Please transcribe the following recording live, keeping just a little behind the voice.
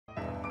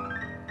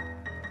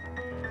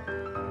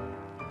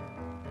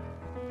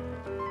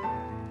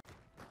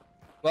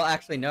Well,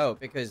 actually, no,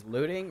 because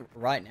looting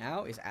right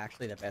now is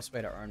actually the best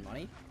way to earn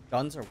money.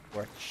 Guns are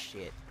worth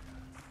shit.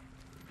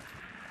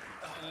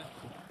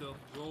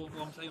 Well,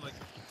 I'm saying, like,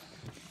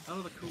 none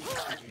of the cool.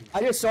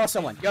 I just saw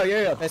someone.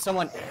 Yo. There's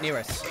someone near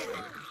us.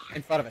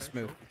 In front of us.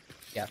 Move. Sure.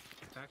 Yeah.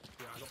 Okay.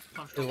 Yeah, I got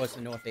punched. It was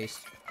the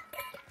northeast.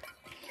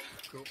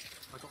 Cool.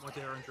 I got my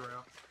Derringer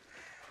out.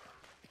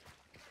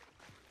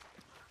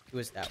 It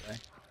was that way.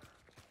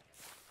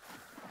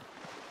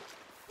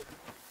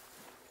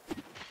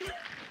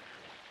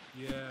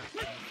 Yeah,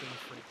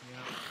 things freak me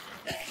out.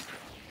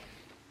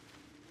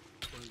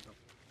 What is up?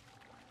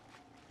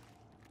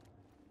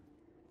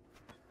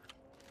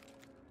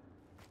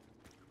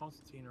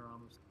 Constantina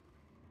arms.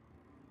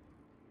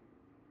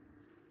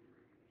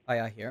 Oh,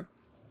 yeah, here.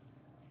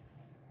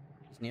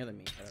 He's near the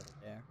meat over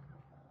there.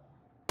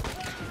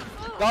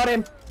 Got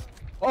him!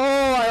 Oh,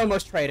 I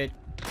almost traded.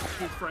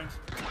 Good friends.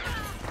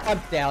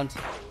 I'm downed.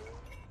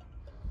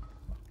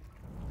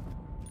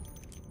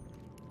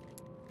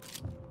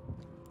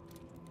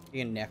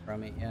 You can necro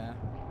me, yeah.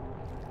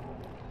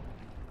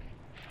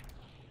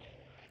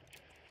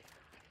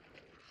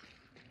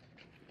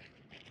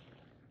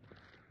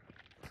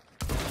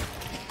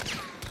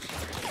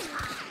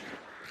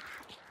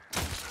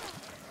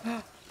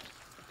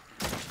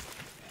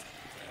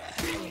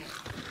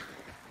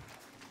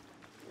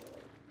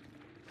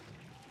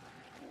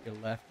 Your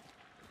left.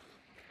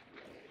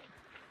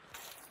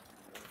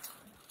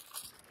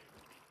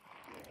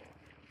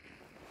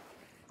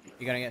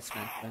 You're gonna get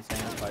smacked when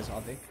saying that's why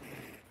zombie.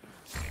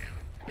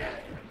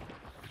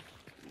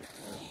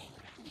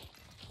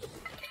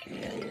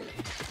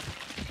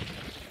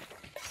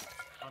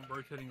 I'm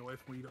rotating away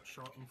from where you got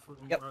shot in foot.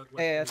 Yep.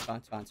 Yeah, it's fine,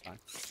 it's fine, it's fine.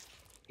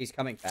 He's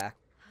coming back.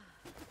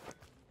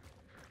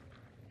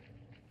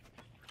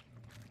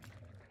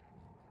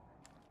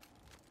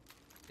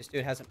 This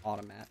dude has an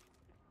automat.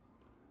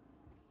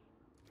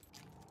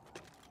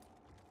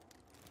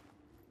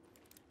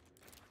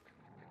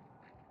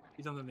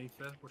 He's underneath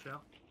there. Watch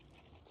out.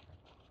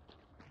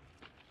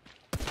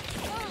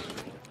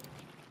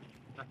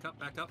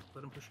 Back up.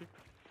 Let him push you.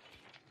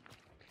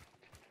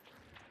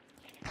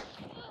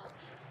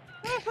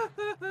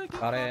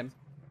 Got him.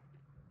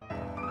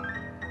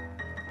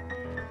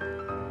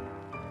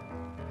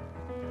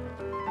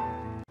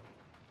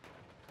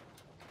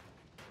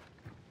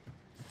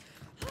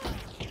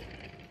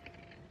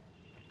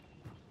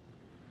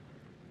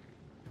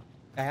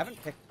 I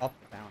haven't picked up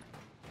the bounty.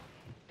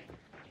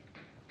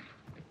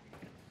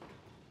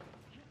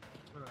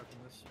 I'm gonna open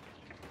this.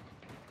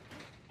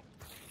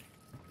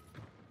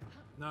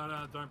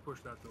 No, don't push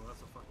that door.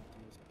 That's a fucking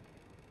tease.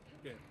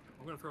 Yeah,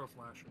 I'm gonna throw a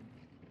flash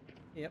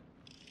in. Yep.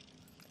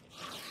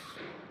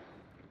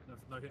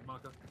 No hit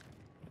marker.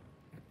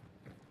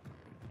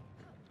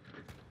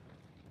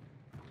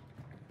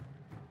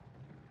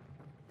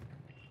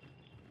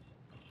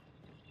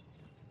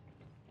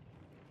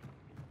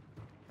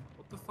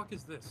 What the fuck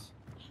is this?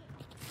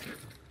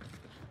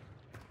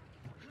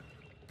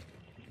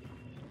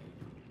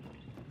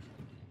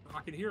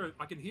 I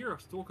can hear a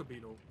stalker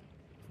beetle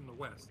from the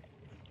west.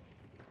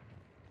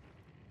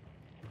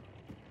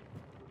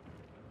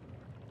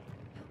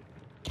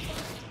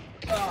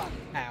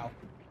 Ow.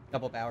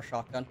 Double barrel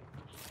shotgun.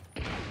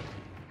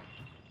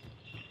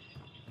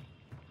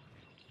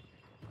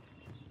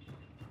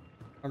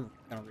 I'm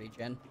gonna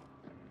regen.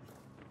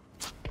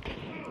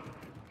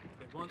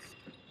 Hit once.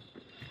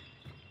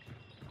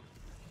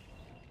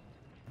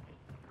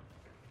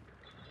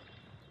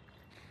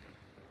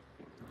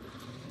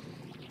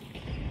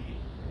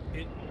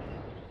 Hit.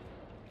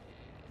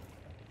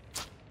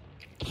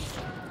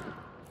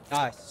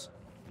 Nice.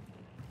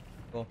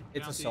 Cool.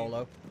 It's a Bounty.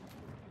 solo.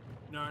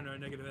 No,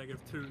 negative.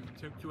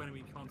 Two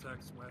enemy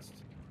contacts west,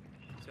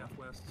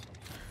 southwest.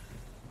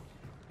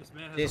 This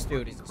man has This a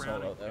dude fucking is a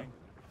crown solo, and though. king.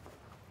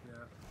 Yeah,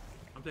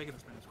 I'm taking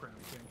this man's crown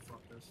and king.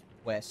 Fuck this.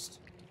 West.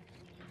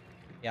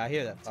 Yeah, I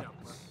hear that. Fuck.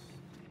 Southwest.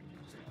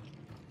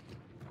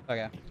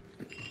 Okay.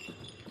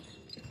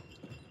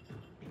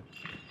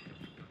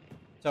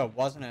 So it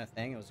wasn't a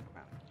thing, it was a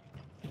crown.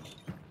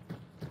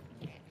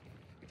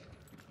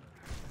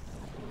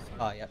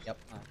 Oh, yep.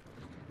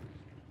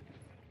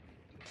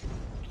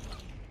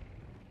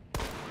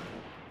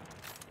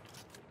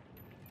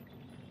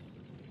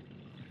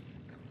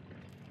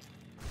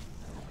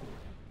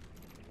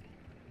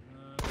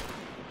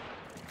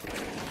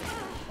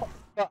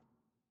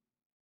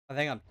 I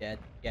think I'm dead.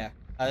 Yeah.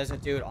 There's a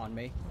dude on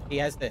me. He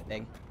has the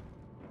thing.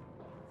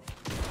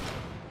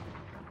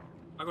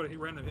 I got a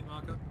random hit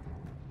marker.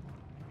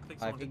 I think If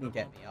someone he hit can that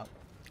get bomb. me up.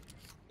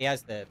 He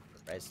has the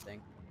res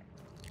thing.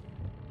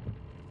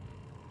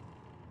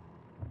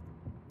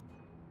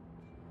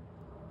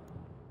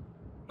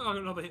 Oh, I got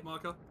another hit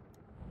marker.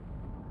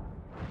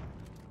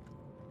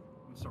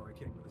 I'm sorry,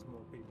 King, but there's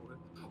more people there.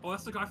 Oh,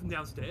 that's the guy from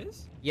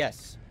downstairs?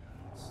 Yes.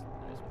 That is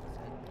what he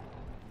said.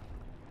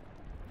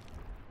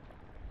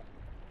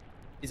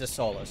 He's a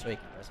solo, so he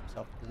can res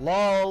himself.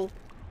 LOL!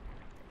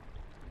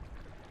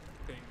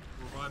 Okay,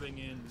 reviving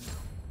in.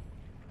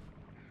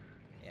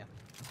 Yeah.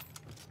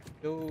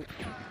 Go.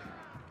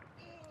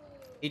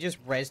 He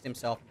just rezzed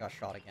himself and got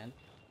shot again.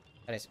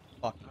 That is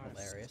fucking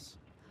Nice. hilarious.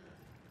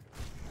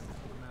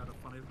 I'm out of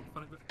funny.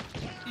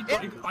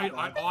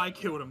 I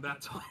killed him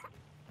that time.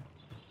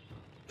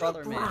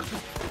 Brother, man.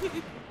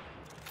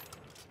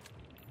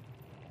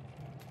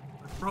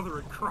 Brother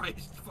in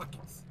Christ, fucking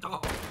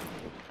stop.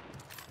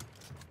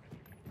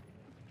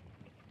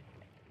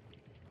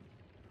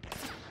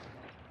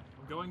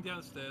 I'm going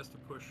downstairs to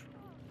push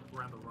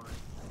around the right.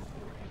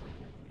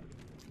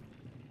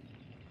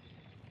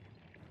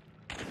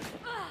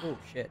 Oh,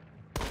 shit.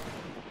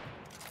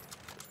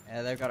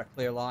 Yeah, they've got a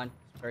clear line.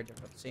 It's very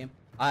difficult to see him.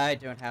 I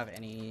don't have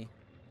any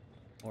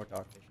more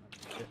dark vision.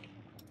 Shit.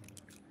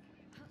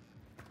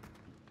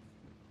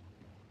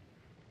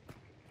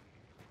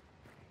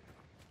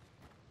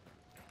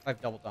 I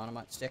have double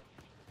dynamite stick.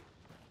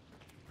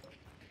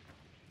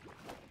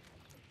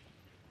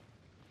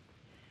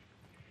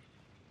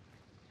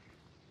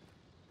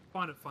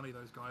 Find it funny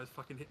those guys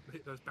fucking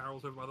hit those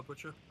barrels over by the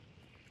butcher.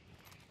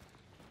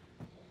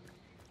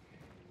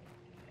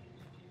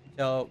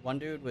 So, one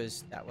dude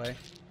was that way.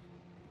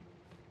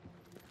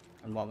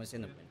 And one was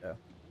in the window.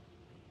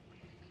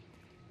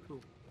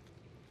 Cool.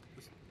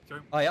 Just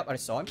don't Oh, yep, I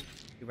just saw him.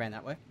 He ran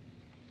that way.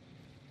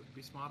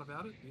 be smart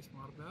about it. Be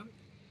smart about it.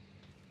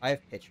 I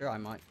have picture. I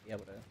might be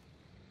able to...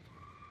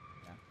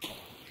 Yeah. Hold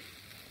on.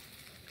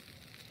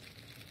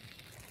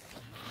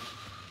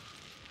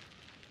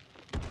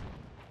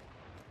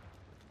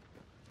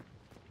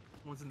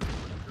 One's in the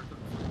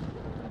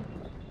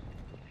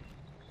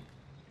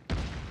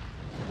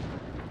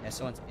Yeah,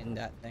 someone's in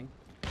that thing.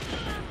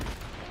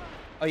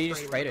 Oh, you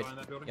just Straight traded. behind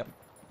that building? Yep.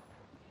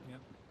 Yep.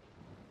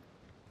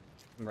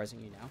 I'm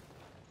resing you now.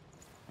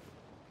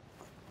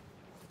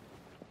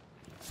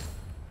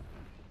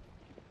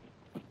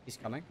 He's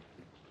coming.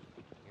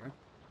 Hear him.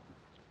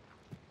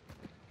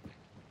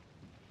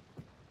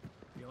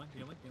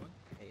 Healing.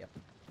 Okay, yep.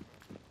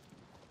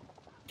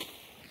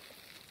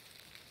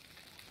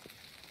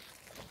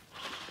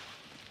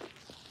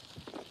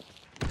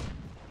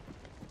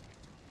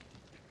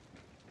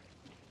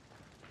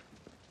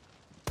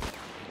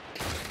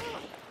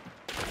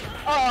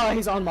 Oh,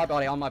 he's on my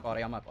body, on my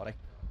body.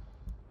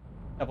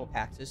 Double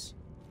Paxes.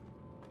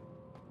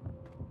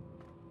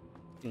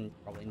 You can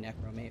probably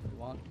necro me if you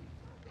want.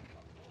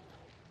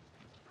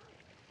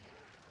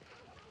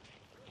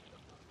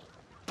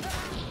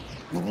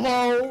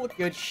 Whoa,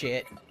 good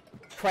shit.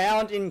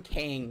 Crowned and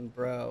king,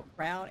 bro.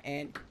 Crown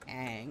and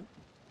king.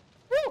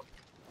 Woo!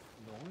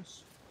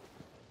 Nice.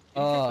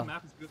 Can you check Uh. the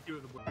map? It's good to do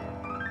with the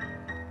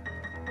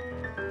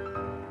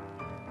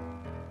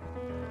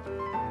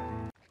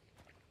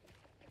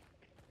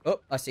Oh,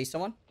 I see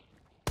someone.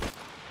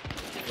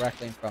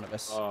 Directly in front of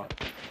us. Oh.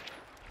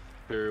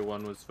 Fury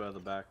 1 was further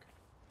back.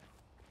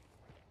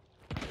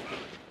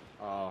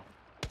 Oh.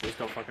 He's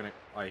got fucking...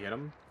 I hit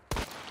him?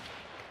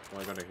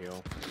 Well, I gotta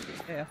heal.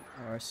 Yeah,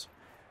 no worries.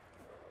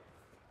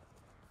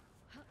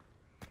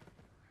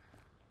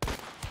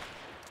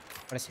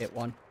 I just hit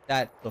one.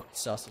 That looked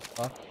sus as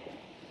fuck.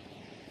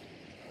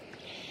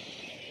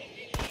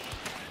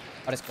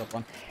 I just killed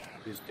one.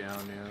 He's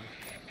down, yeah.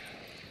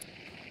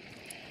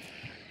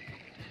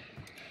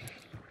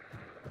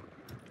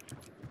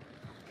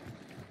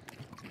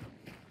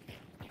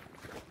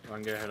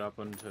 I'm gonna head up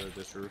onto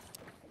this roof.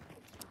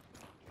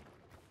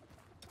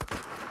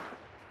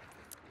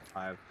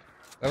 5.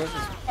 Where was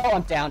this? Oh,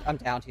 I'm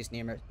down. He's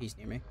near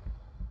me.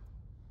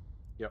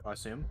 Yep, I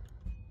see him.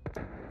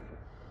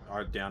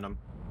 I downed him.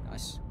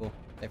 Nice. Cool.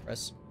 Stay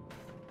press.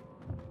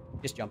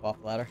 Just jump off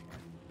the ladder.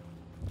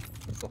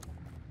 Cool.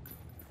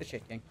 Good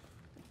shit, King.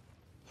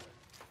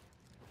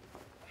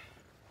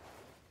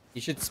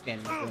 You should spin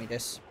when doing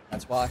this.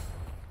 That's why.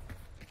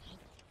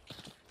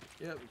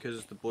 Yeah,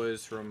 because the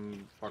boys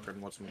from fucking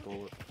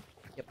whatchamacallit.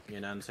 Yep. Me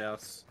and Ann's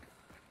house.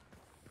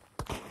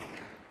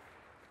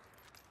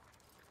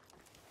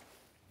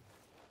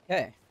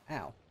 Okay.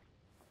 Ow.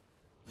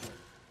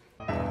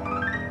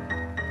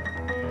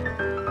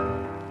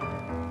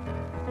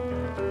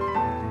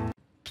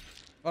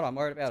 What I'm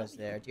worried about is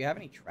there. Do you have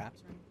any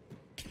traps or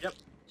anything? Yep.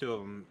 2 of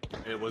them.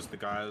 It was the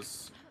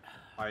guys.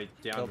 I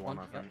downed Killed one,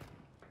 one, I think.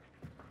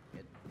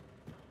 Good.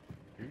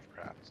 2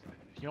 traps.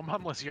 Your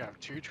mom lets you have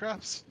 2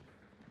 traps?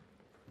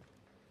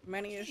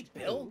 Many is Hey,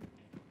 Bill,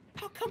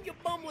 how come your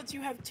mom lets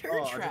you have turd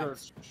Oh, I got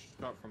traps?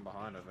 shot from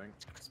behind, I think.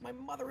 Because my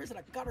mother isn't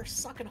a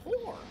gutter-sucking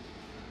whore.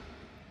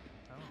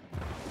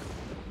 Oh.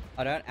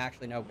 I don't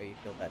actually know where you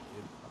killed that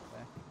dude.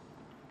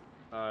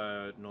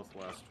 Okay.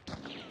 Northwest.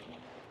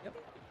 Yep.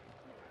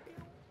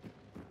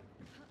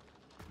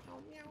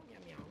 Meow, meow, meow,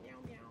 meow, meow,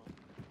 meow.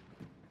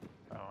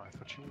 Oh, I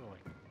thought you were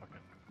like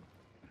fucking.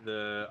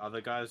 The other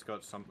guys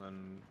got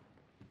something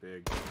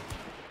big.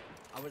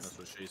 I was That's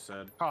what she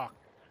said. Cock.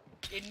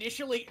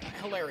 initially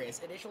hilarious.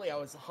 Initially, I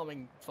was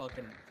humming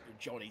fucking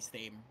Johnny's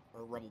theme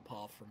or Rebel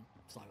Path from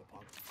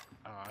Cyberpunk.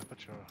 Oh, I thought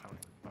you were having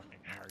fucking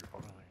Harry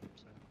Potter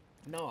things.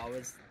 No, I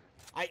was.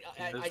 I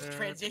Is there-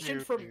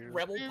 transitioned from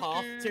Rebel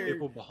Path to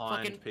People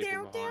behind, fucking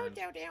people behind.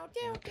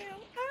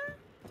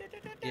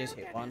 You just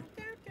hit one.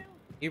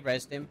 You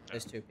rezzed him.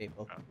 There's 2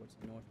 people towards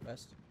the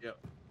northwest. Yep.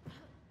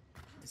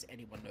 Does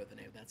anyone know the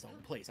name of that song?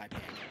 Please, I beg.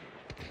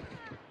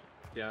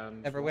 Yeah.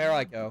 Everywhere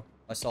I go,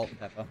 by Salt and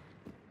Pepper.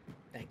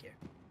 Thank you.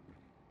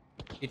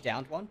 You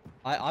downed one?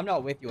 I'm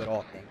not with you at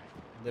all, King.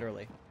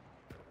 Literally.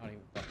 Not even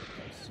fucking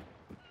close.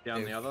 Down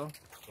Dude. the other.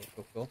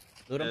 Cool.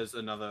 Loot him. There's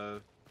another.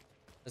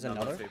 There's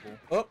another. People.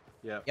 Oh,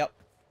 Yeah. yep.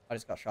 I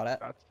just got shot at.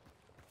 That's...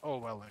 Oh,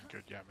 well and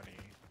good, Yamini.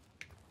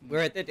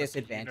 We're at the You know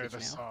disadvantage the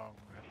now. song.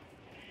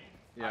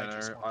 Yeah.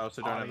 just No, want I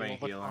also don't have to any all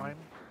the healing. time.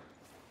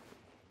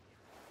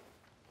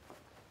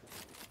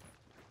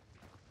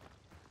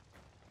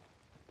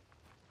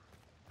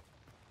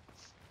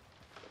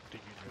 Do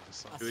you know the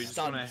song? A Do we just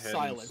stunned wanna head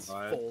silence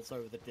inside? falls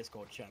over the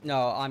Discord channel.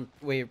 No,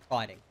 we're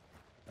fighting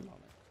at the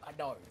moment. I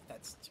know,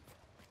 that's...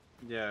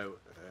 Yeah.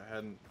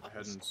 Head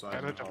inside.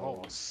 Get a in the hole.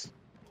 divorce.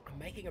 I'm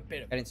making a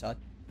bit of... Get inside.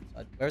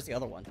 Where's the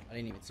other one? I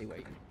didn't even see where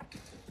you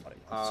thought it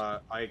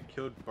was. I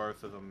killed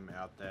both of them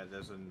out there.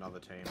 There's another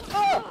team.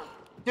 Ah!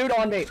 Dude,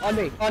 on me!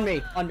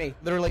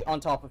 Literally on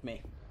top of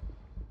me.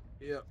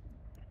 Yep.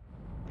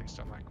 Based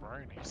on that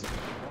groan, he's no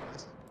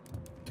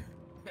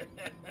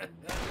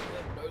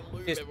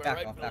lube, Just am I back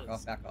right, off.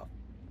 fellas?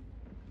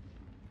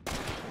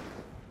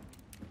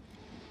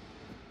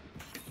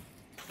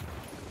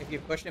 If you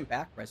push him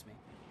back, res me.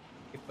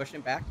 If you push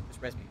him back,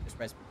 just res me.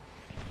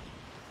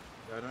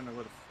 I don't know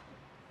what the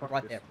fuck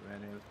Right this there.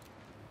 man is.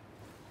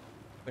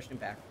 Push him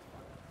back.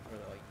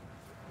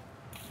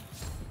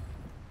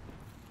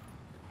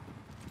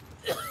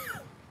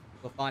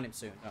 We'll find him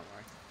soon, don't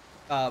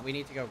worry. We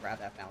need to go grab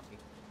that bounty.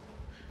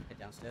 Head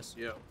downstairs.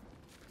 Yep.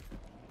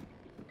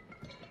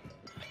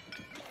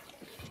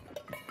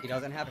 He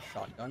doesn't have a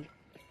shotgun,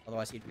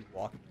 otherwise he'd be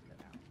walking with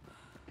it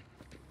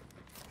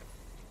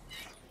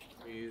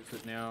now. We use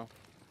it now.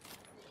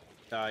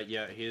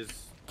 Yeah, here's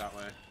that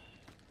way.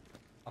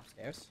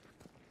 Upstairs?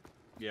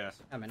 Yeah,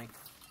 How many?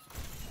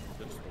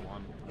 just the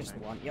one. I Just the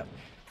think. one, yep.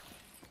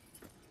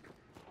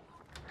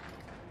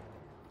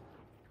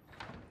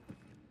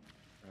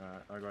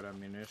 I got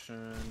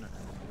ammunition and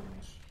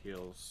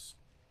heals.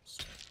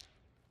 So,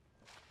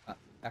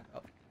 Back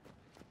up.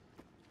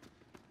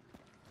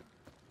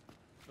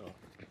 oh, No,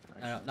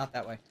 actually- not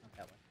that way. Not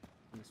that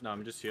way. no,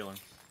 I'm just healing.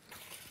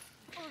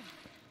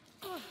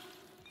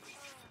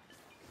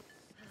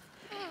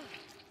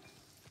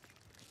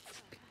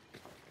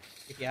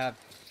 If you have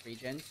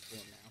regens, do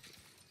them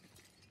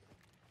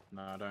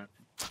now. No, I don't.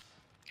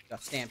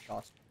 Got stamp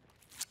shots.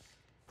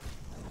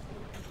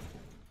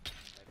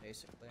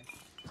 Basically.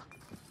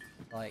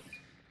 Like...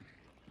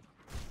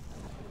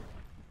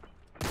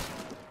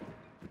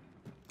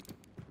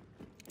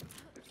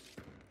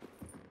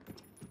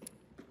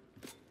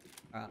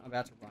 I'm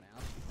about to run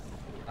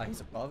out.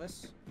 He's above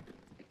us.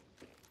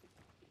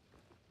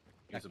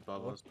 He's Second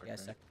above floor. us. Yeah,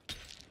 okay. second.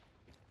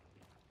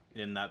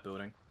 In that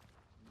building.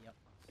 Yep.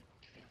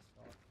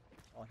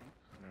 Saw him.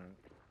 Alright.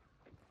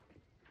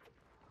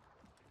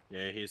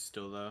 Yeah, he's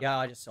still there. Yeah,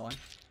 I just saw him.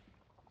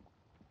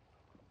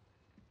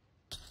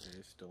 Yeah,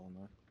 he's still in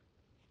there.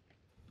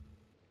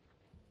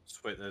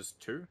 Sweet, there's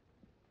two?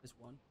 There's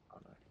one. Oh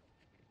no.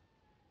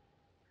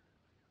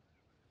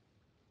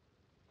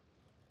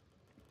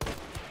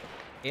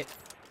 Hit.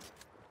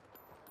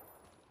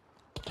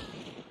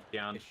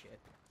 Down. Good shit.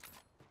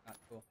 Alright,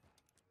 cool.